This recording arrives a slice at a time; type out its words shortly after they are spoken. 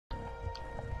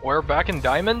we're back in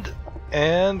Diamond,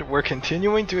 and we're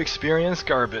continuing to experience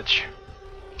garbage.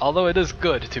 Although it is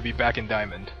good to be back in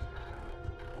Diamond.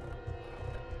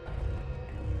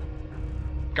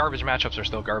 Garbage matchups are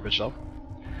still garbage though.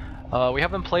 We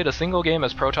haven't played a single game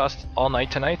as Protoss all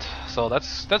night tonight, so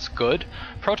that's good.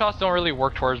 Protoss don't really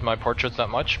work towards my portraits that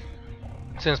much,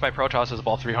 since my Protoss is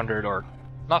about 300, or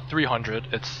not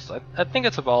 300, I think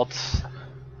it's about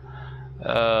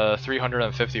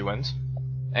 350 wins,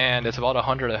 and it's about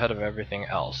 100 ahead of everything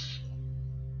else.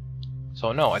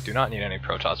 So no, I do not need any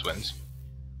Protoss wins.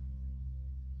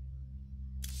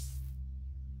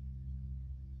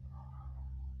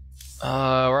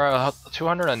 We're at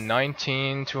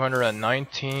 219,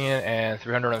 219, and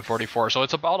 344, so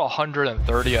it's about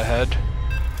 130 ahead.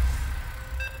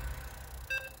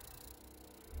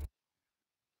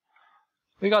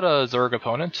 We got a Zerg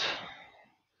opponent,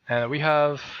 and we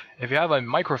have, if you have a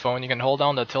microphone, you can hold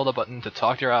down the tilde button to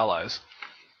talk to your allies.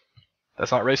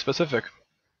 That's not race specific.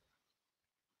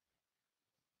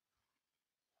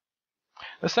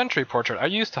 The sentry portrait, I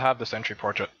used to have the sentry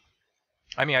portrait.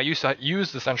 I mean, I used to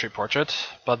use the sentry portrait,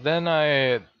 but then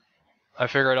I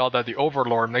figured out that the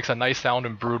Overlord makes a nice sound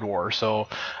in Brood War, so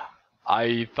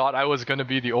I thought I was gonna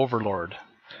be the Overlord.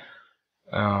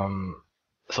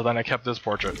 So then I kept this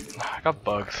portrait. I got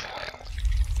bugs.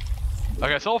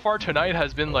 Okay, so far tonight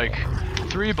has been like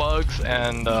 3 bugs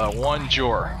and 1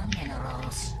 Jur.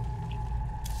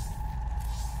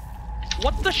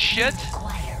 What the shit?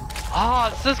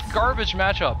 Ah, it's this garbage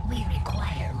matchup.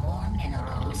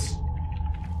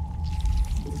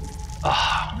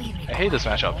 I hate this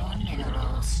matchup.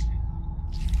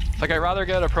 It's like I'd rather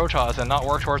get a Protoss and not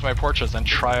work towards my portraits than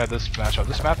try this matchup.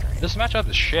 This matchup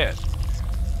is shit.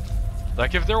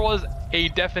 Like, if there was a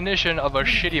definition of a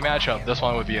shitty matchup, this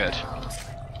one would be it.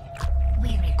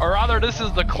 Or rather, this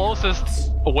is the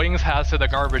closest Wings has to the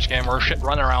garbage game where shit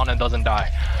runs around and doesn't die.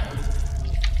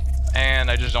 And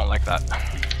I just don't like that.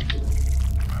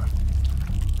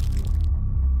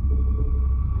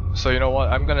 So you know what,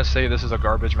 I'm gonna say this is a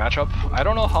garbage matchup. I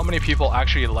don't know how many people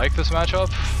actually like this matchup.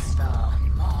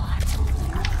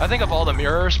 I think of all the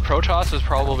mirrors, Protoss is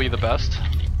probably the best.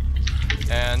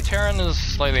 And Terran is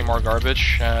slightly more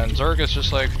garbage, and Zerg is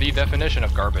just like the definition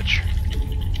of garbage.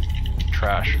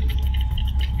 Trash.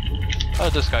 How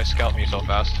did this guy scout me so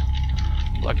fast?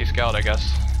 Lucky scout, I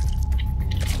guess.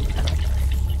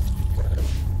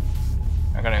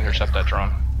 I'm gonna intercept that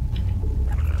drone.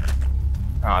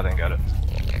 Oh, I didn't get it.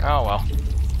 Oh well.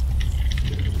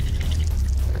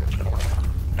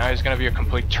 Now he's gonna be a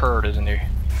complete turd, isn't he?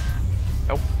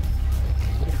 Nope.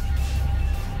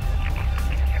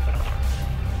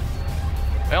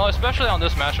 Well, especially on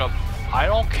this matchup, I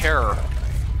don't care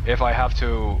if I have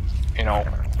to, you know,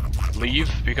 leave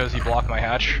because he blocked my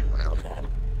hatch.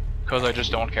 Because I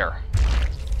just don't care.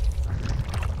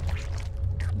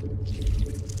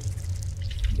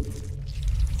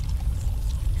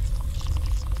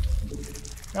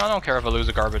 I don't care if I lose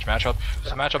a garbage matchup.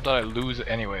 It's a matchup that I lose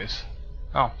anyways.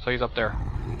 Oh, so he's up there.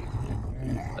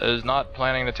 Is not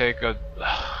planning to take a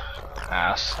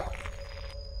ass.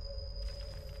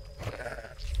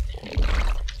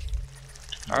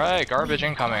 Alright, garbage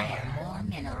incoming.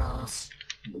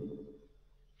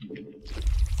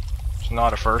 It's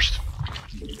not a first.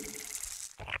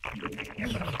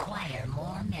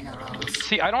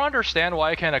 See, I don't understand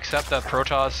why I can't accept that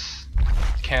Protoss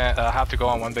can't have to go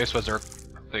on one base with Zerg.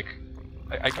 Like,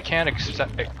 I can't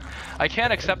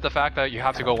accept the fact that you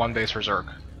have to go one base for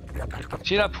Zerg.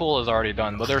 See, that pool is already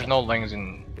done, but there's no lings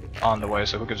on the way,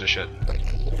 so who gives a shit?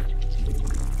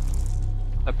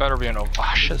 That better be an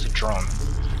ah, shit, it's a drone.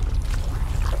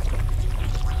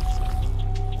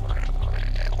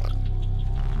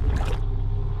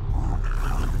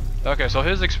 Okay, so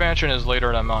his expansion is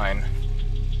later than mine.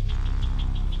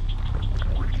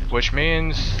 Which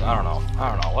means, I don't know,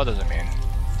 what does it mean?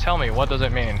 Tell me, what does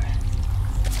it mean?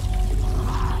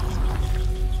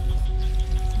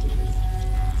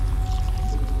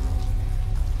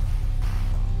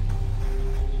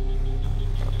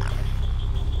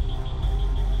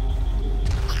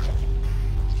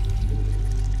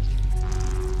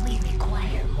 We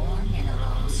require more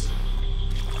minerals.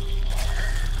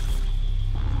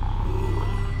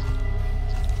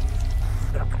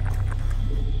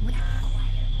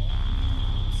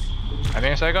 I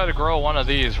mean, so I gotta grow one of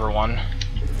these for one.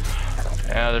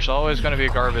 Yeah, there's always gonna be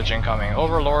garbage incoming.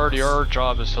 Overlord, your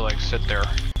job is to like sit there.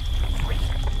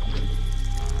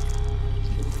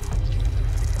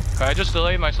 Okay, I just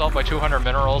delayed myself by 200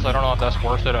 minerals. I don't know if that's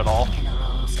worth it at all.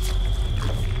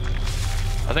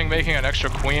 I think making an extra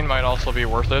queen might also be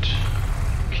worth it.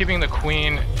 Keeping the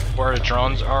queen where the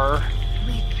drones are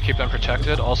Keep them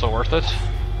protected, also worth it.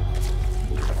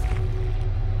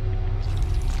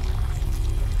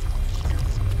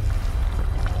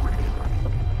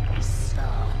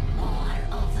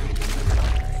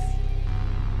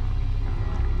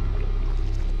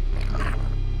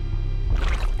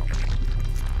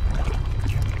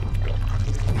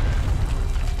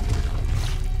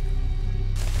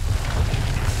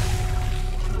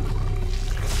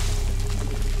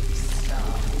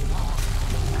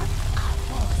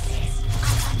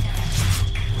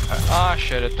 Ah,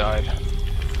 shit, it died.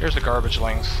 Here's the garbage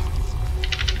lings.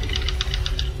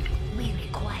 We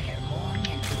require more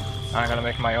minerals. I'm gonna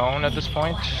make my own at this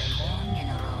point. More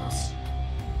minerals.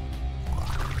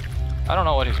 I don't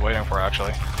know what he's waiting for,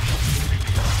 actually.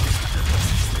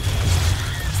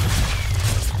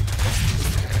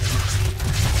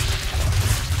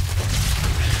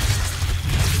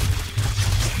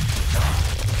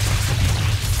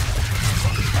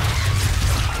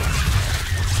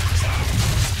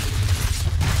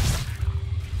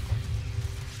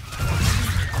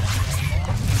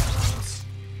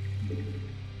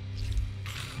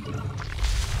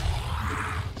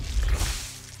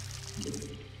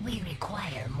 We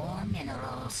require more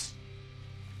minerals.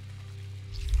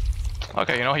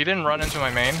 Okay, you know, he didn't run into my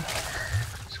main.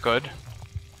 It's good.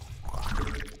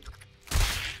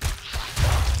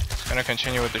 Gonna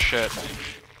continue with the shit.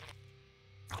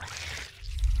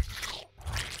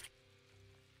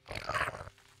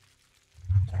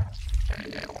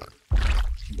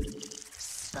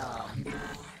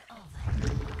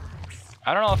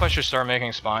 I don't know if I should start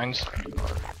making spines.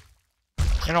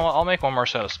 You know what, I'll make one more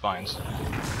set of spines.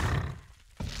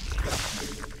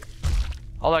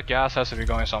 All that gas has to be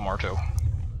going somewhere too.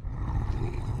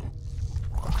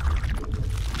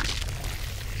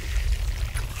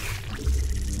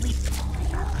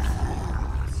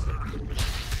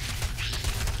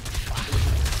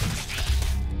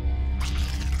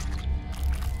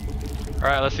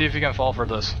 Alright, let's see if you can fall for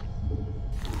this.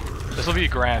 This will be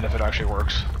grand if it actually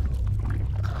works.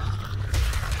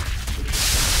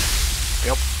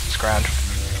 Yep, it's grand.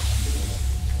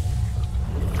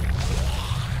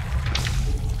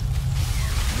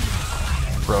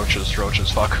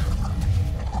 Roaches, fuck.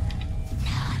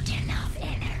 Not enough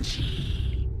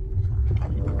energy.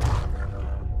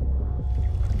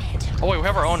 Oh wait, we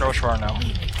have our own roach farm now.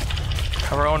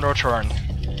 Have our own roach farm.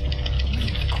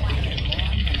 We require more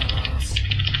minerals.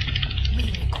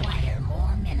 We require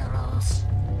more minerals.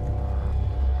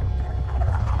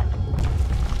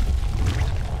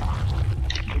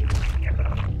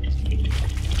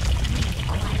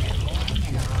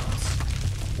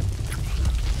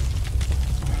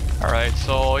 Alright,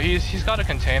 so he's got a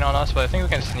contain on us, but I think we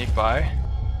can sneak by.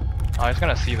 Oh, he's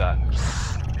gonna see that.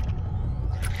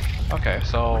 Okay,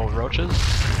 so roaches.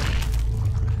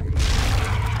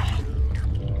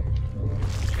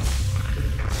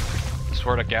 This is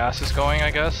where the gas is going,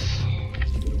 I guess.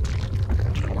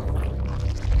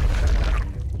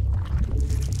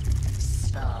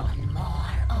 Spawn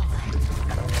more oven.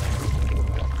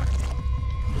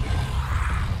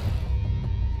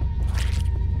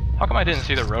 How come I didn't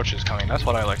see the roaches coming? That's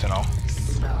what I like to know.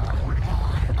 Spawn more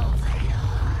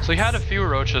oven. So he had a few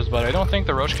roaches, but I don't think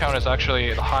the roach count is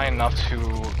actually high enough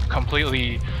to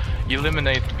completely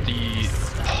eliminate the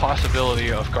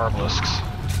possibility of garbalisks.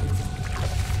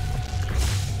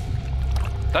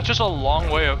 That's just a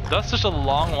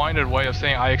long-winded way of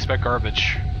saying I expect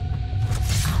garbage.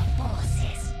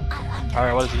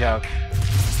 Alright, what does he have?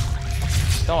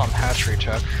 Still on hatchery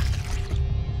check.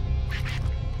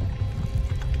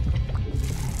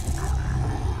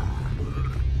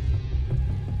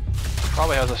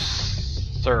 Probably has a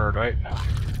third, right?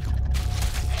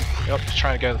 Yep, he's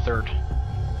trying to get a third.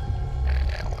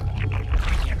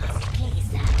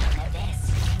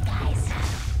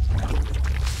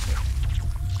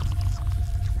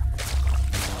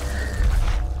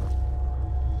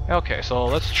 Okay, so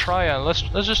let's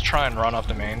just try and run up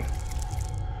the main.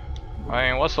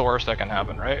 I mean, what's the worst that can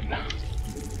happen, right?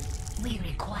 We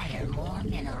require more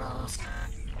minerals.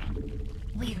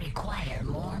 We require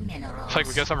more minerals. It's like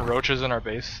we get some roaches in our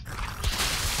base.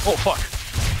 Oh fuck!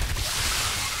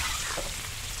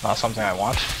 Not something I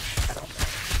want.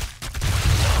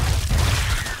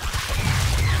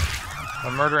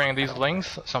 I'm murdering these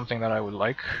lings, something that I would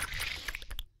like.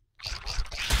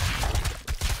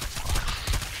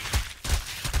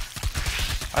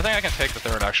 I think I can take the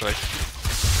third, actually.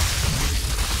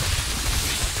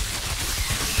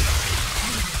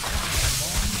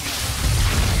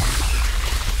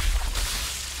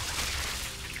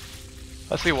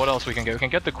 Let's see what else we can get. We can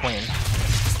get the queen.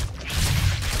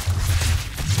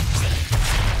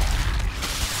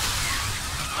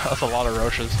 That's a lot of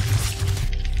roaches.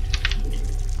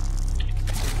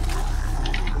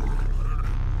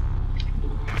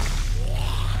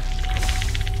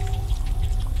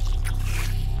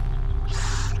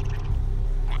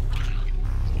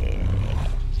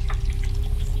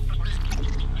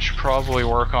 Should probably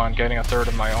work on getting a third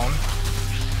of my own.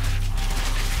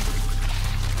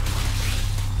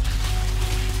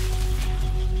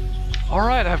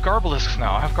 Alright, I have Garbelisks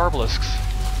now. I have Garbelisks.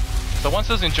 So once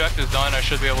this inject is done, I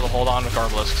should be able to hold on to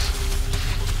Garbelisks.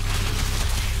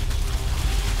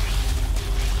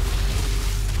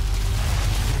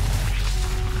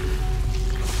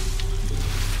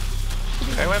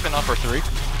 Okay, we have enough for 3.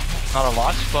 Not a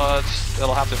lot, but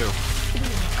it'll have to do.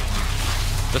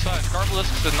 Besides,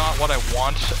 Garbelisks is not what I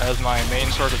want as my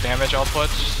main sort of damage output.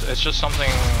 It's just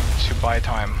something to buy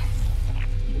time.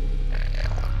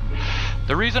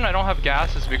 The reason I don't have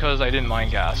gas is because I didn't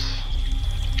mine gas.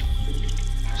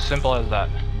 Simple as that.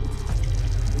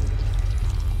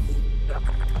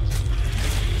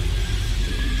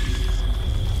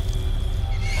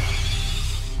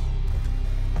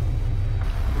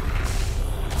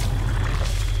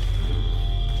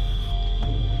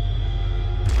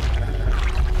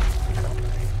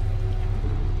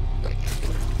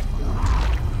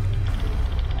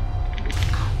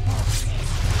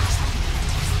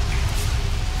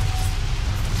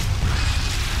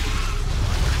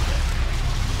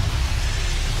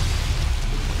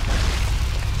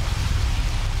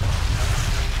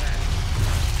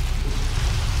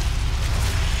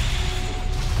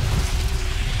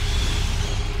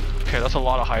 Okay, that's a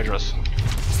lot of Hydras.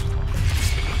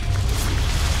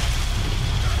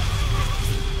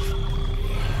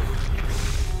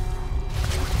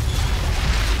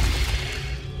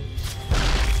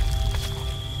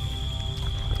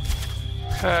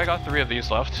 Okay, I got 3 of these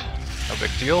left. No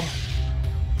big deal.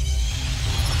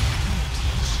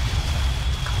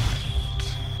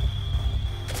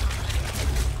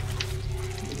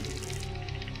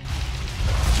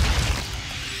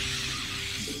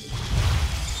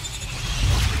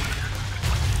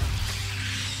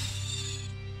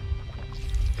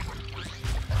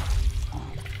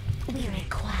 We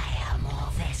require more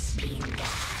Vespine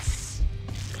gas.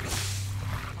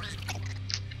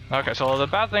 Okay, so the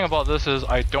bad thing about this is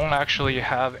I don't actually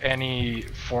have any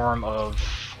form of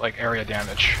like area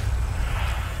damage.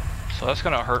 So that's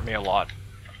gonna hurt me a lot,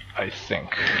 I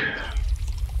think.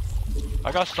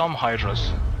 I got some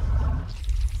Hydras.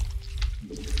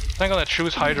 I think I'm gonna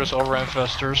choose Hydras over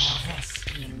Infestors.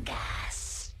 Vespine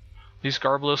gas. These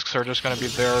Garbelisks are just gonna be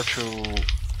there to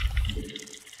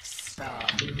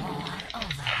Spawn more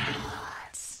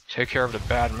overlords. take care of the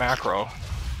bad macro.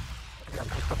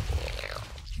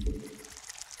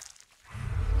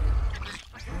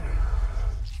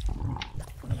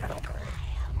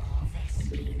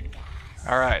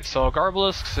 Alright, so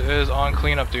Garbelisks is on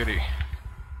cleanup duty.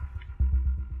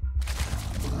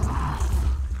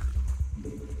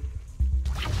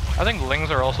 I think Lings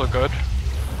are also good.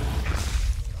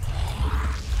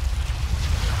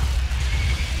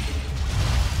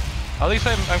 At least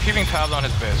I'm keeping tabs on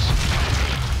his base.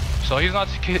 So he's not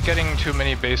getting too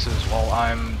many bases while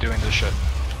I'm doing this shit.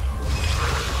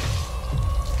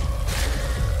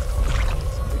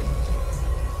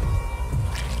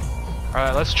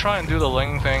 Alright, let's try and do the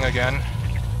Ling thing again.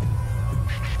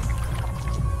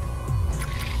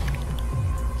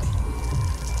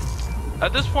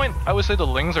 At this point, I would say the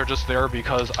Lings are just there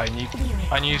because I need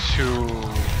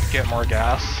to get more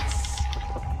gas.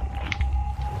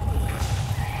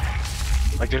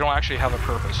 Like, they don't actually have a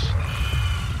purpose.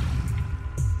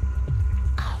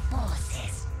 Our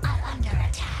forces are under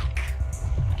attack.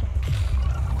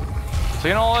 So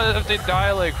you know what, if they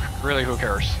die, like, really, who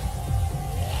cares?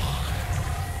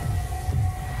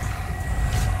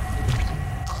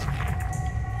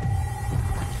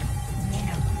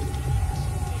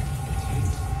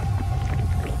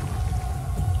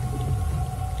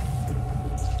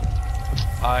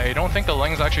 I don't think the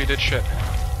Lings actually did shit.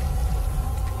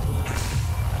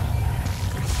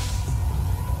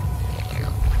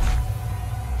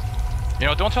 You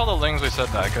know, don't tell the Lings we said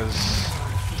that, because,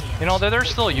 you know, they're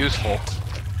still useful.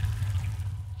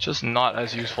 Just not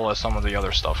as useful as some of the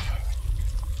other stuff.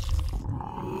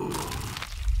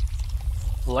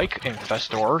 Like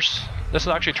Infestors, this is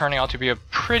actually turning out to be a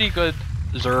pretty good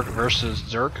Zerg versus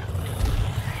Zerg.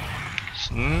 It's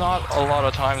not a lot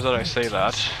of times that I say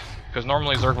that, because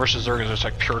normally Zerg versus Zerg is just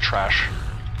like pure trash.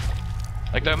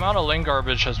 Like, the amount of Ling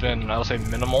garbage has been, I'll say,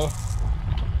 minimal.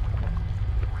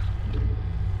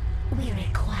 We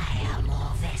require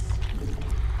more Vespine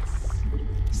gas.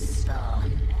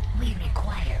 Spawn. We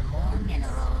require more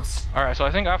minerals. Alright, so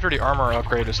I think after the armor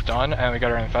upgrade is done and we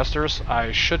get our infestors,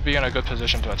 I should be in a good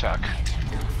position to attack.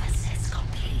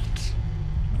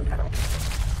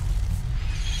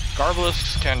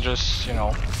 Garbalisks can just, you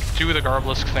know, do the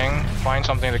Garbalisk thing, find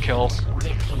something to kill.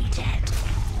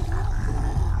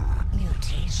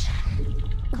 Mutation.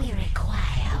 We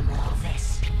require more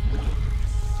Vesp.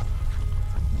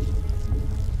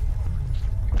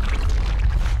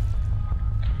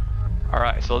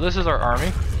 Alright, so this is our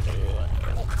army.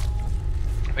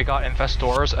 We got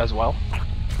infestors as well.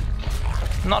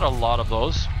 Not a lot of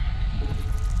those.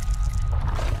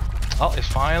 Oh, it's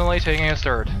finally taking its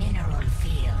third. Mineral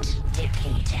field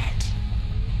depleted.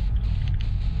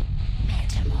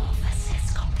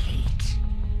 Metamorphosis complete.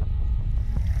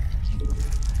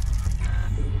 Our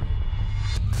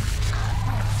forces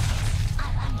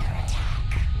are under attack.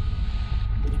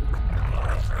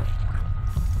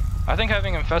 I think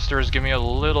having infestors give me a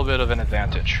little bit of an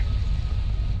advantage.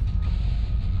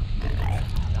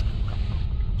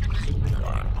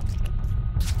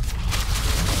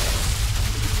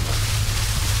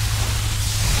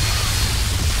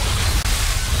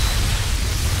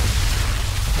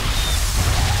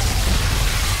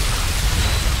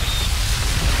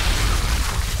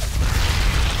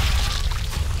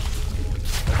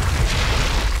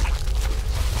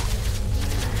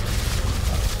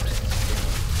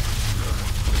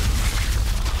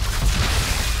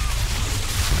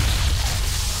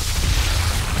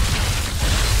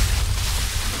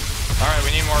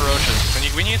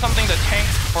 We need something to tank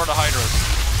for the Hydras.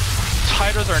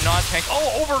 Hydras are not tank.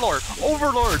 Oh, Overlord!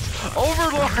 Overlords!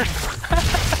 Overlords!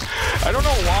 I don't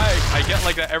know why I get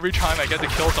like that every time I get to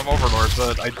kill some Overlords,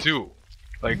 but I do.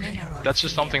 Like, that's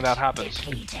just something that happens.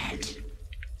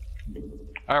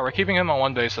 Alright, we're keeping him on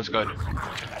 1 base, that's good.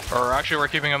 Or actually, we're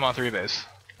keeping him on 3 base.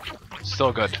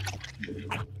 Still good.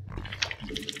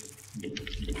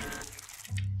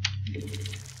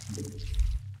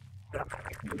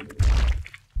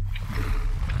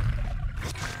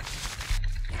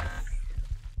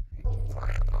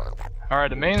 Alright,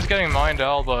 the main's getting mined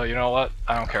out, but you know what?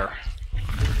 I don't care.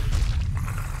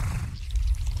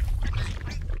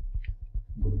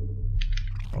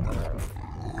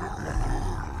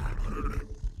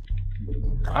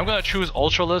 I'm gonna choose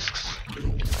Ultralisks.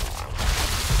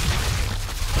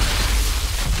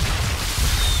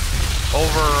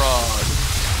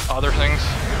 Over other things.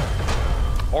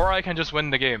 Or I can just win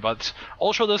the game, but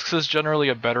Ultralisks is generally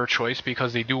a better choice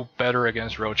because they do better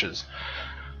against roaches.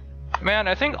 Man,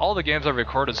 I think all the games I've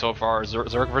recorded so far are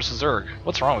Zerg versus Zerg.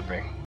 What's wrong with me?